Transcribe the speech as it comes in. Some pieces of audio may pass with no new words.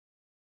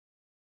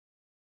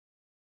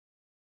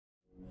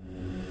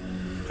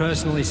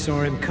personally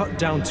saw him cut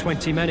down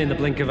 20 men in the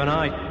blink of an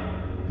eye.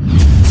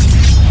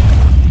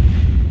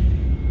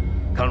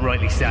 Can't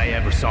rightly say I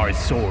ever saw his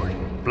sword.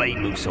 Blade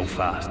moves so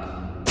fast.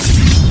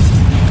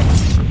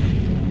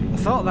 I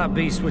thought that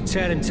beast would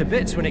tear him to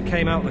bits when it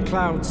came out of the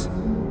clouds.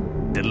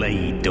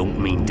 Delayed don't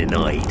mean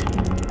denied.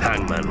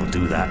 Hangman will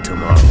do that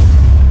tomorrow.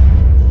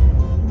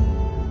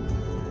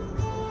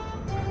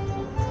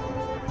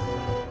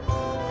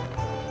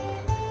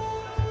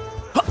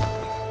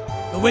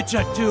 The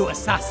Witcher 2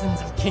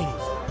 Assassins of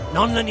Kings.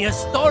 Non-linear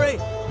story,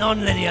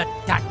 non-linear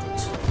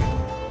tactics.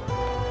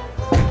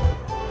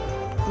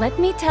 Let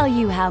me tell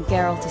you how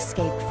Geralt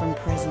escaped from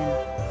prison.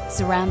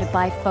 Surrounded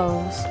by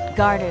foes,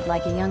 guarded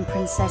like a young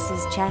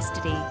princess's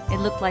chastity, it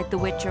looked like the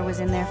Witcher was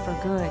in there for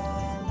good.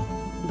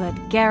 But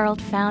Geralt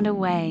found a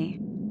way.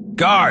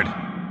 Guard!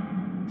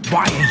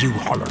 Why are you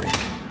hollering?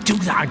 Do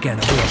that again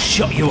and we'll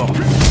shut you up.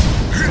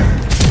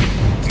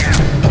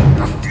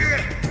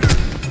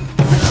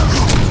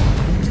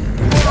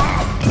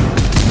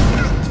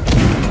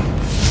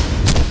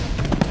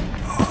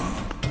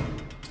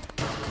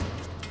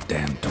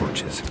 Damn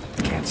torches.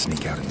 Can't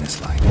sneak out in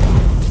this light.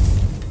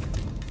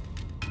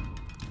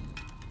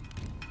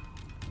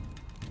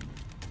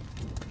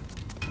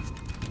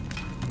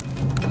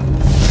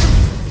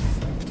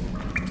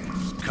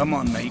 Come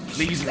on, mate.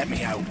 Please let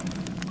me out.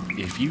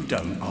 If you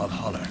don't, I'll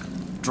holler.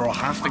 Draw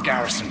half the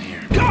garrison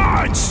here.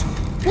 Guards!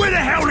 Where the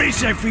hell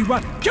is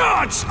everyone?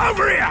 Guards!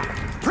 Over here!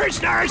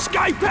 Prisoner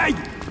escaping!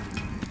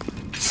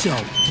 So,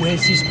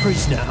 where's his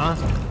prisoner, huh?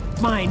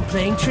 Mind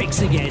playing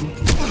tricks again?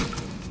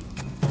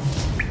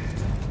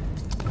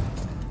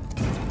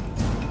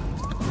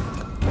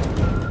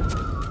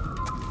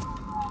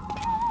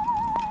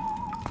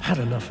 Had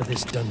enough of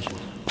this dungeon.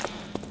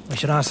 I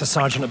should ask the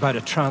sergeant about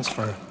a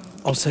transfer.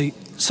 I'll say,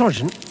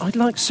 Sergeant, I'd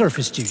like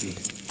surface duty.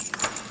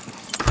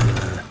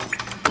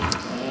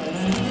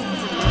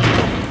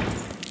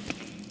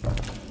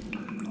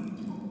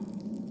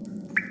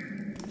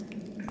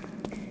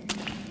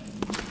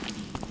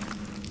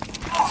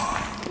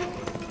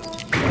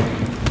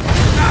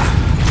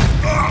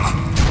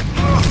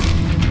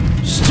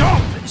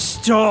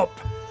 Stop!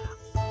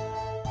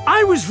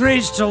 I was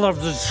raised to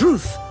love the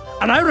truth,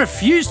 and I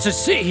refuse to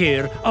sit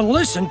here and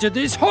listen to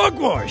this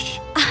hogwash.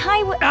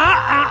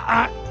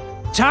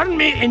 Turn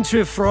me into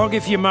a frog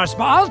if you must,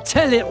 but I'll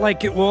tell it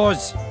like it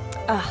was.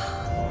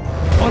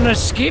 On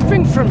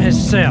escaping from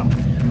his cell,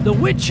 the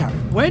Witcher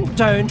went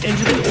down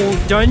into the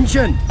old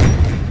dungeon.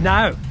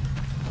 Now,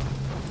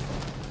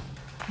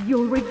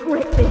 you'll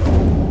regret this.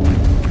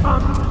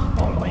 I'm just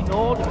following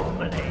orders,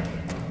 my lady.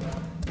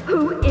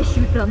 Who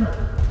issued them?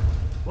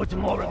 What's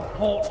more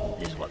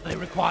important is what they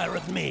require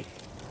of me.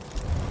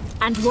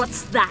 And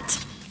what's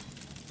that?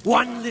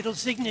 One little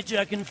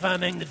signature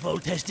confirming that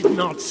Voltes did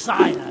not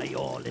sire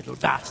your little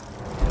bastard.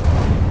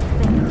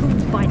 Then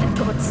who by the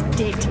gods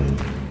did?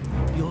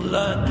 You'll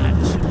learn that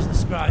as soon as the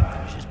scribe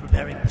finishes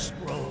preparing the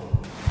scroll.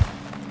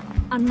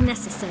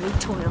 Unnecessary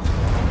toil.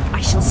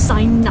 I shall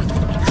sign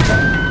nothing.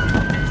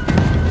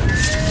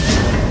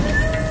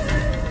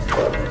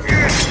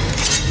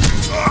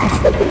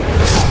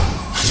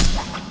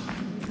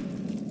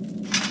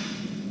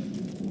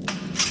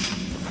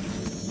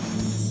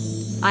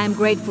 I am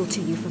grateful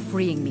to you for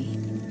freeing me.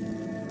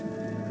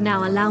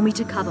 Now allow me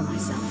to cover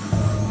myself.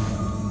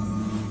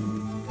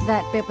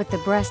 That bit with the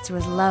breasts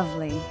was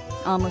lovely.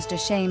 Almost a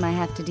shame I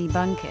have to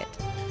debunk it.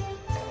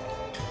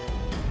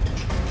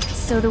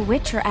 So the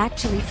Witcher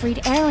actually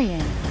freed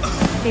Arian.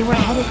 They were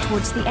headed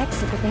towards the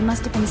exit, but they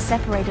must have been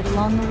separated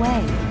along the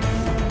way.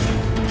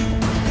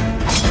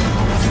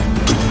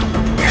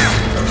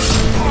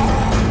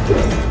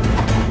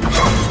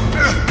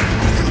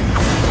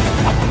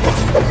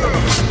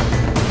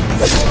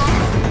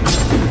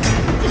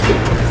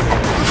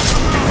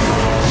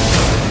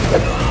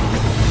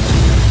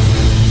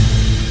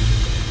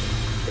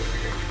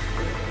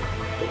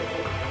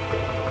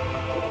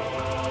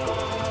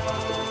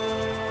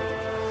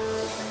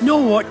 no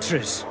what,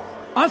 Tris?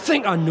 I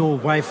think I know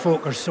why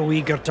folk are so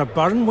eager to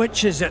burn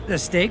witches at the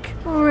stake.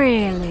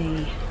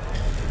 Really?